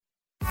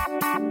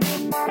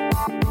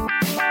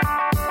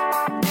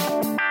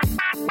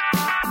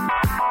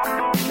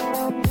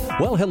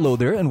Well, hello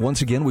there, and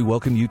once again, we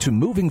welcome you to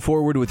Moving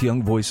Forward with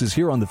Young Voices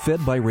here on the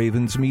Fed by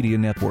Ravens Media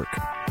Network.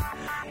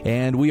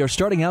 And we are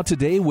starting out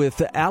today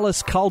with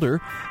Alice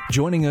Calder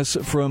joining us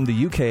from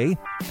the UK.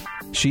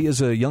 She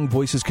is a Young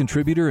Voices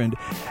contributor. And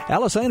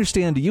Alice, I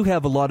understand you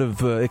have a lot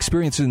of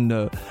experience in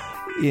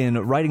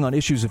writing on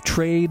issues of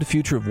trade,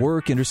 future of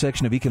work,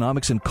 intersection of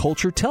economics and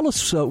culture. Tell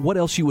us what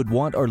else you would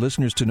want our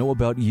listeners to know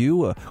about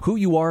you, who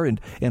you are, and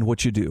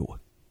what you do.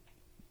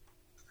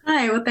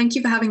 Hi, well, thank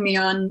you for having me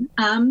on.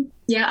 I'm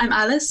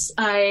Alice.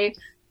 I'm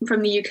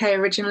from the UK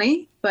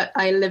originally, but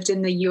I lived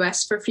in the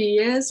US for a few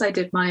years. I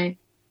did my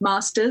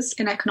master's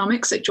in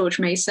economics at George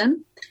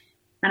Mason,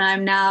 and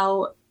I'm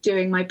now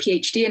doing my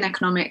PhD in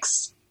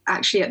economics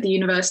actually at the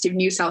University of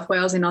New South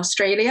Wales in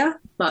Australia,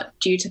 but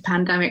due to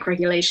pandemic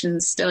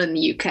regulations, still in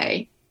the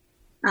UK.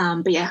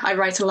 I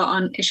write a lot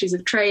on issues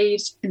of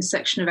trade,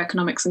 intersection of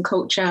economics and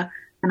culture,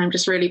 and I'm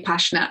just really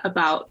passionate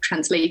about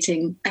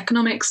translating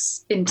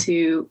economics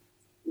into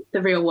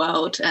the real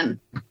world and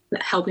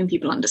helping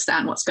people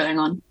understand what's going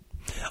on.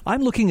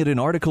 I'm looking at an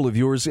article of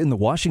yours in the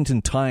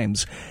Washington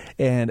Times,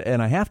 and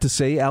I have to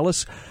say,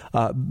 Alice,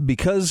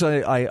 because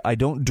I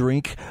don't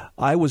drink,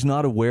 I was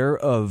not aware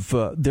of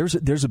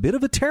there's a bit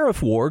of a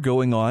tariff war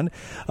going on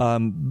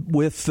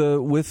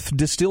with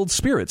distilled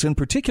spirits, and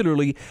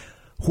particularly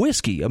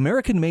whiskey.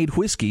 American-made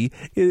whiskey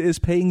is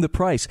paying the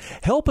price.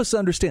 Help us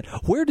understand,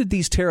 where did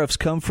these tariffs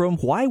come from?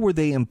 Why were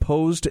they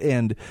imposed?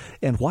 And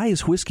why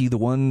is whiskey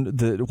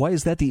why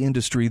is that the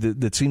industry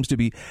that seems to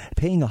be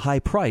paying a high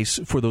price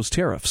for those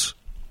tariffs?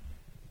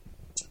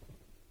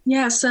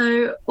 Yeah,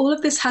 so all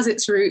of this has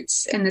its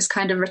roots in this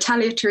kind of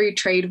retaliatory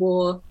trade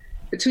war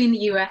between the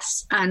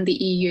US and the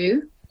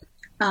EU.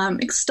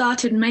 It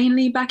started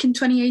mainly back in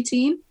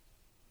 2018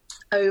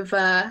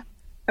 over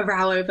a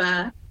row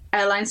over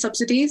airline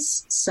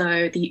subsidies.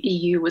 So the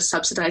EU was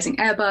subsidizing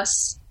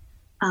Airbus,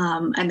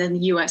 and then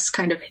the US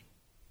kind of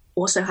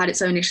also had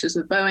its own issues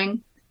with Boeing.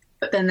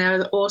 But then there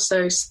are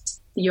also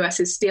the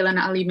US's steel and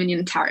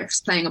aluminium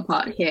tariffs playing a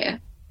part here.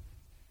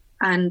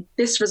 And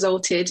this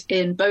resulted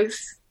in both,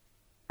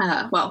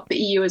 the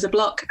EU as a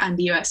bloc and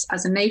the US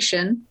as a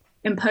nation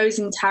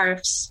imposing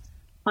tariffs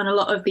on a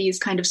lot of these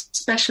kind of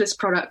specialist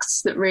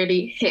products that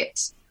really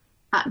hit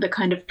at the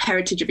kind of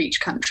heritage of each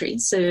country.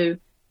 So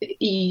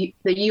the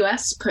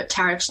US put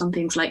tariffs on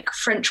things like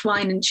French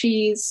wine and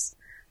cheese,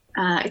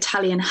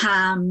 Italian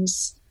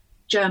hams,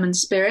 German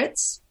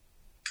spirits,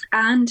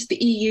 and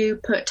the EU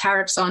put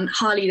tariffs on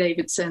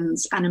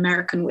Harley-Davidsons and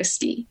American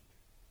whiskey.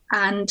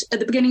 And at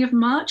the beginning of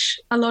March,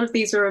 a lot of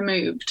these were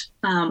removed,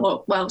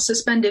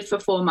 suspended for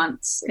 4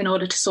 months in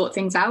order to sort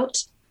things out.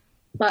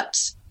 But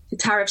the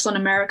tariffs on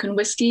American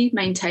whiskey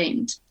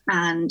maintained.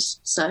 And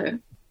so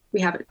we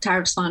have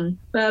tariffs on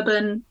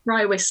bourbon,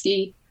 rye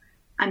whiskey,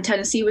 and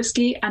Tennessee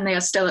whiskey, and they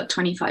are still at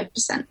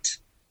 25%.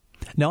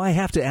 Now, I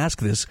have to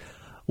ask this.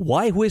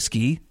 Why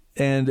whiskey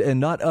and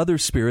not other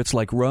spirits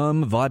like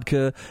rum,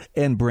 vodka,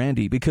 and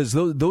brandy? Because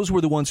those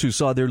were the ones who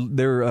saw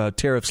their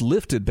tariffs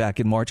lifted back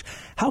in March.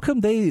 How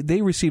come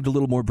they received a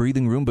little more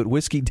breathing room, but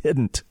whiskey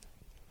didn't?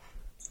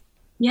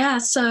 Yeah,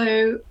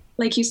 so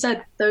like you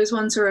said, those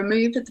ones were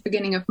removed at the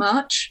beginning of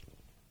March.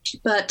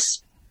 But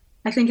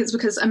I think it's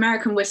because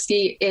American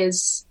whiskey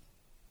is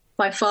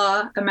by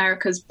far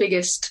America's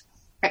biggest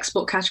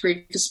export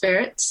category for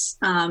spirits.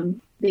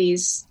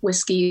 These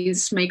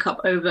whiskies make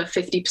up over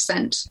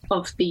 50%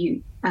 of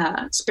the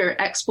spirit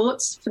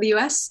exports for the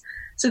US.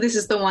 So this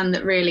is the one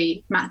that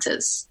really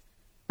matters.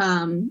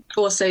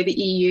 Also, the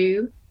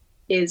EU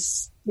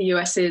is the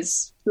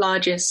US's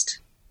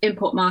largest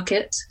import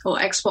market or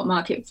export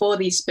market for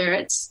these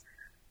spirits.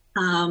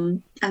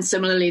 And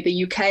similarly,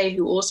 the UK,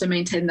 who also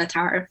maintain their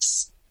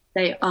tariffs,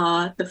 they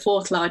are the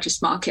fourth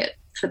largest market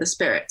for the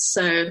spirits.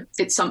 So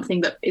it's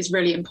something that is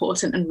really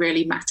important and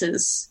really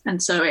matters.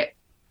 And so it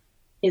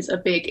is a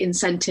big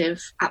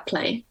incentive at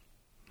play.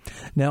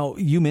 Now,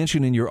 you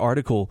mentioned in your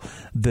article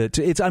that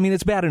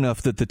it's bad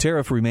enough that the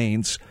tariff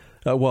remains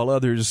while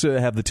others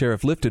have the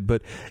tariff lifted,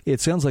 but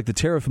it sounds like the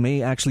tariff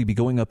may actually be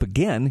going up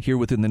again here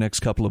within the next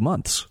couple of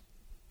months.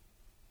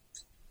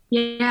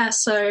 Yeah,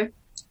 so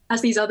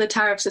as these other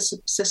tariffs are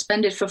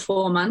suspended for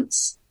 4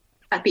 months,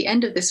 at the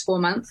end of this 4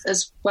 months,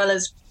 as well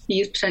as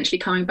these potentially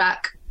coming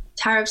back,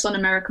 tariffs on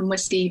American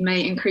whiskey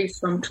may increase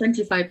from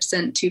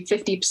 25% to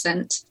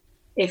 50%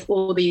 if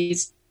all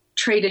these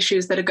trade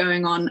issues that are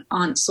going on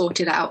aren't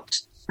sorted out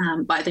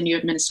by the new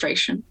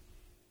administration.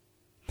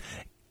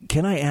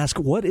 Can I ask,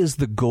 what is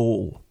the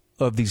goal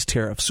of these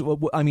tariffs?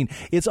 I mean,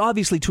 it's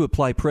obviously to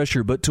apply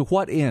pressure, but to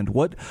what end?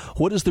 What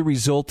is the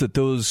result that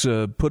those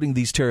putting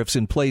these tariffs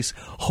in place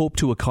hope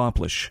to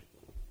accomplish?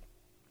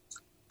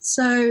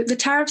 So the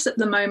tariffs at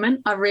the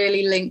moment are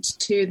really linked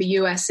to the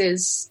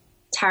US's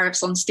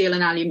tariffs on steel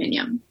and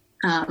aluminium.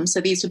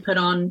 So these were put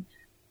on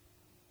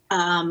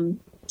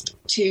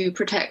to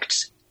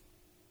protect,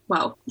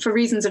 for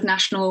reasons of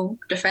national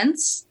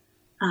defense.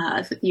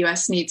 The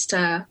US needs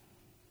to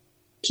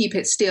keep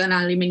its steel and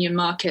aluminium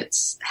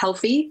markets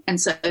healthy.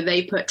 And so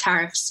they put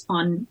tariffs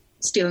on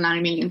steel and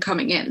aluminium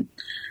coming in.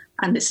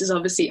 And this is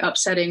obviously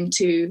upsetting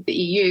to the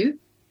EU.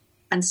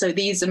 And so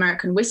these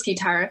American whiskey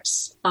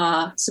tariffs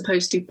are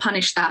supposed to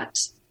punish that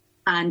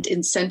and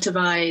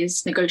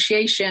incentivize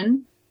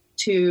negotiation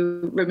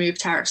to remove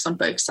tariffs on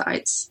both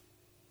sides.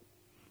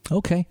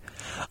 Okay.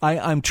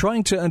 I'm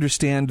trying to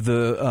understand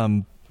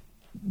the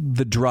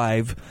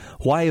drive,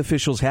 why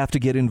officials have to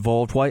get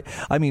involved.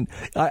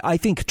 I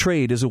think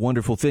trade is a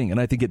wonderful thing,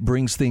 and I think it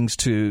brings things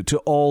to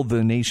all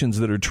the nations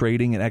that are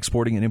trading and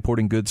exporting and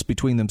importing goods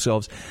between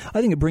themselves.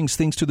 I think it brings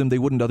things to them they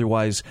wouldn't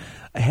otherwise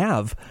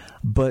have.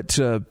 But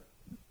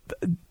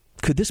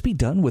could this be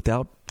done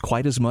without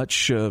quite as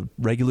much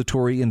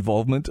regulatory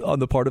involvement on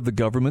the part of the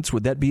governments?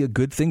 Would that be a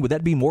good thing? Would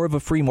that be more of a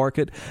free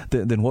market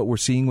than what we're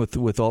seeing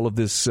with all of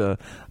this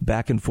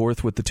back and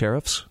forth with the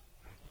tariffs?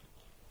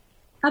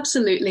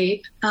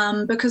 Absolutely.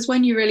 Because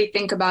when you really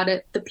think about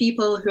it, the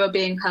people who are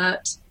being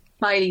hurt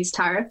by these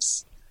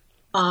tariffs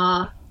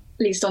are, at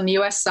least on the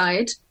US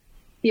side,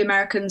 the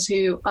Americans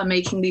who are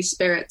making these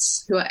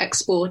spirits, who are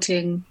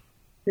exporting,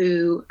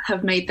 who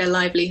have made their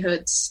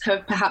livelihoods,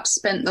 have perhaps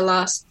spent the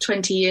last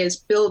 20 years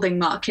building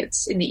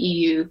markets in the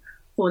EU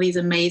for these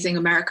amazing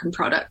American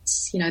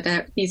products.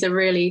 These are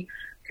really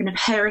kind of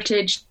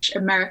heritage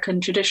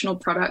American traditional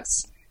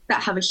products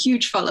that have a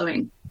huge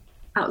following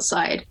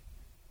outside.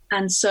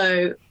 And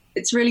so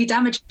it's really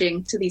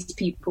damaging to these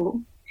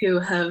people who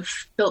have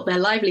built their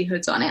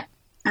livelihoods on it.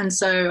 And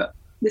so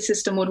the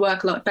system would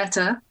work a lot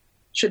better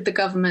should the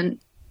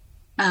government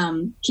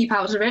keep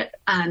out of it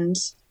and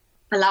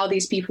allow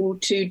these people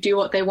to do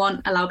what they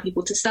want, allow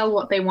people to sell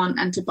what they want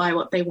and to buy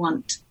what they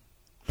want.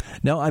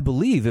 Now, I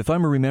believe, if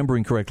I'm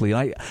remembering correctly,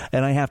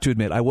 and I have to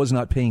admit, I was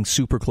not paying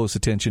super close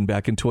attention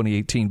back in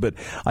 2018, but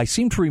I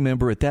seem to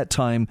remember at that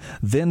time,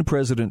 then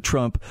President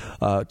Trump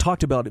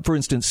talked about, for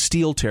instance,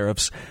 steel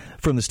tariffs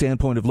from the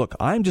standpoint of, look,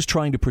 I'm just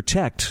trying to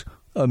protect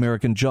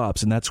American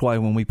jobs. And that's why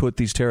when we put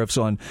these tariffs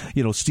on,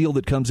 steel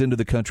that comes into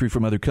the country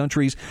from other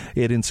countries,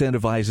 it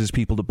incentivizes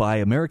people to buy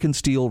American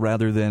steel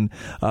rather than,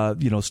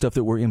 stuff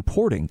that we're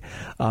importing.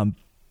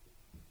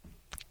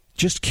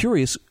 Just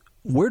curious,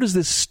 where does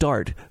this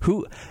start?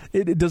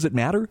 Does it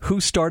matter who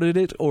started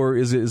it, or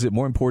is it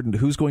more important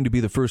who's going to be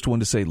the first one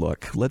to say,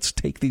 look, let's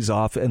take these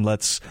off and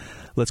let's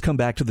come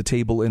back to the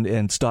table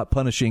and stop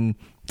punishing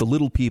the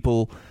little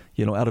people,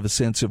 out of a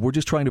sense of we're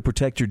just trying to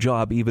protect your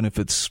job, even if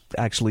it's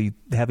actually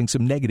having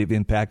some negative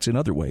impacts in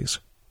other ways.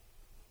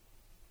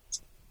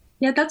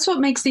 Yeah, that's what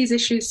makes these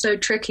issues so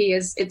tricky,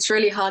 is it's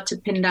really hard to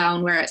pin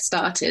down where it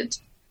started.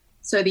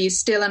 So these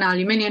steel and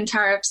aluminium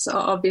tariffs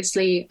are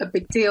obviously a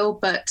big deal,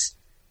 but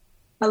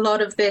a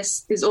lot of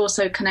this is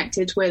also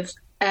connected with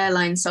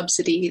airline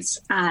subsidies,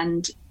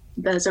 and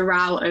there's a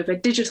row over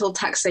digital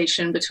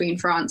taxation between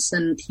France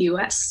and the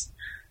US.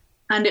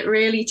 And it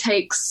really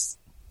takes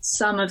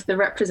some of the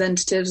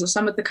representatives or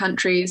some of the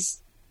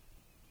countries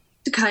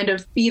to kind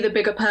of be the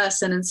bigger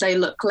person and say,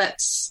 look,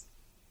 let's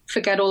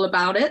forget all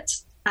about it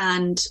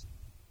and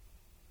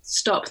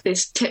stop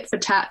this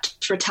tit-for-tat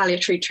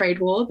retaliatory trade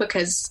war,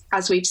 because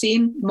as we've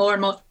seen, more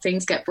and more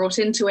things get brought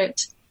into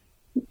it.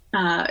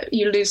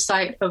 You lose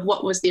sight of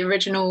what was the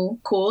original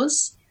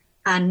cause,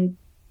 and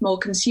more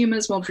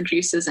consumers, more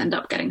producers end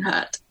up getting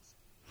hurt.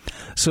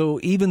 So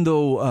even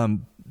though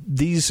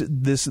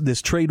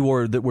this trade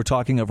war that we're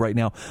talking of right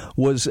now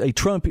was a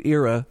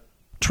Trump-era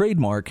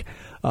trademark,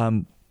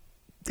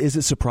 is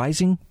it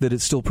surprising that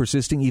it's still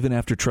persisting even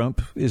after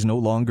Trump is no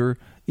longer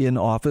in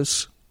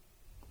office?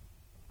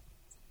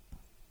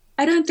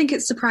 I don't think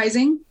it's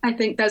surprising. I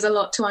think there's a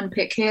lot to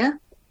unpick here,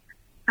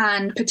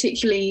 and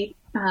particularly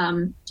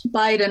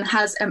Biden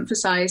has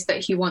emphasized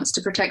that he wants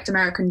to protect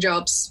American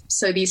jobs.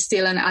 So these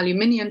steel and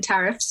aluminium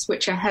tariffs,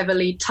 which are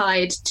heavily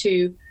tied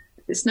to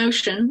this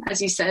notion,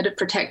 as you said, of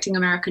protecting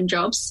American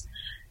jobs,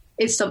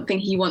 is something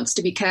he wants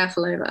to be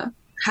careful over.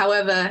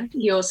 However,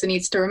 he also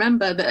needs to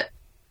remember that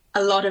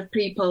a lot of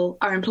people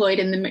are employed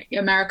in the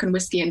American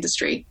whiskey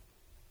industry.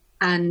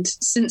 And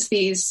since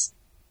these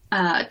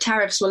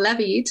tariffs were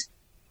levied,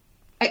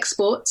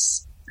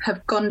 exports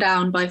have gone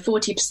down by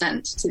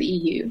 40% to the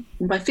EU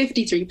and by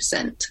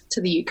 53%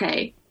 to the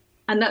UK.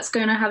 And that's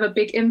going to have a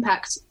big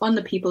impact on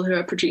the people who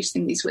are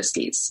producing these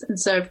whiskies. And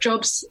so if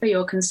jobs are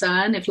your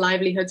concern, if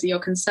livelihoods are your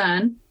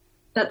concern,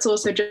 that's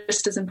also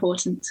just as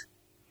important.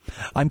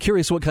 I'm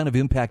curious what kind of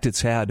impact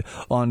it's had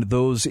on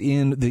those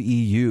in the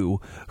EU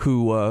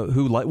who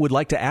would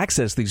like to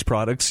access these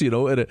products,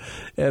 at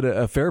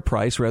a fair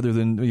price rather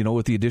than,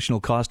 with the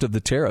additional cost of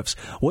the tariffs.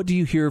 What do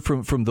you hear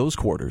from those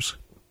quarters?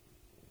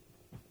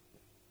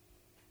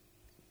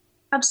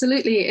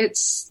 Absolutely.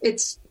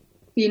 It's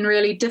been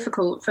really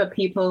difficult for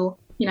people.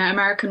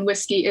 American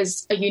whiskey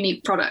is a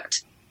unique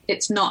product.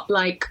 It's not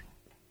like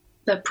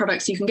the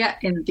products you can get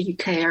in the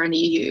UK or in the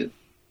EU.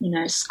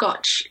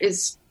 Scotch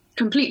is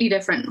completely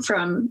different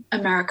from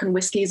American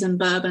whiskies and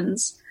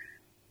bourbons.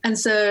 And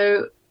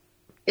so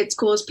it's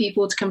caused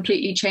people to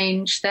completely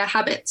change their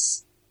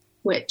habits,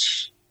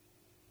 which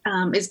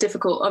is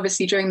difficult.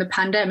 Obviously, during the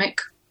pandemic,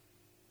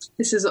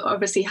 This has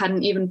obviously had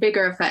an even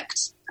bigger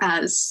effect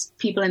as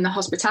people in the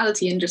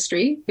hospitality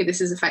industry, who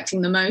this is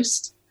affecting the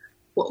most,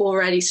 were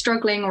already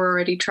struggling or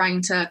already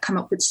trying to come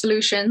up with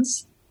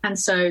solutions. And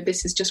so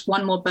this is just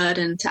one more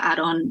burden to add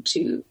on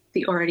to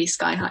the already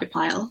sky-high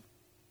pile.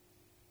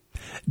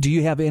 Do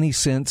you have any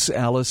sense,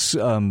 Alice,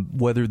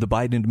 whether the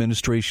Biden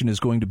administration is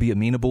going to be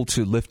amenable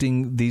to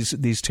lifting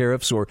these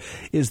tariffs, or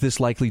is this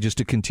likely just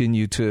to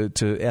continue to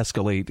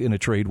escalate in a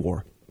trade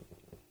war?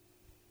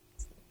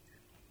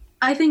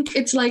 I think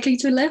it's likely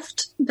to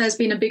lift. There's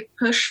been a big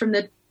push from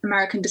the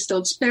American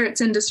distilled spirits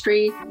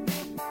industry,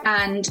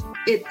 and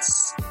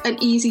it's an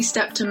easy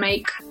step to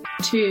make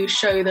to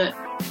show that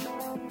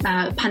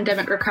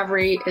pandemic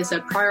recovery is a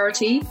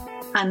priority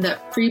and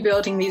that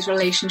rebuilding these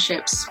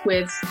relationships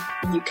with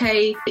the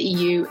UK, the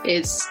EU,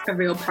 is a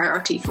real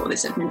priority for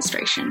this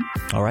administration.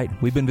 All right.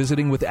 We've been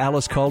visiting with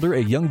Alice Calder,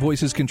 a Young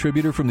Voices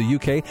contributor from the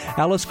UK.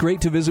 Alice, great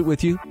to visit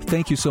with you.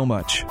 Thank you so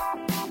much.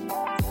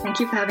 Thank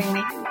you for having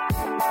me.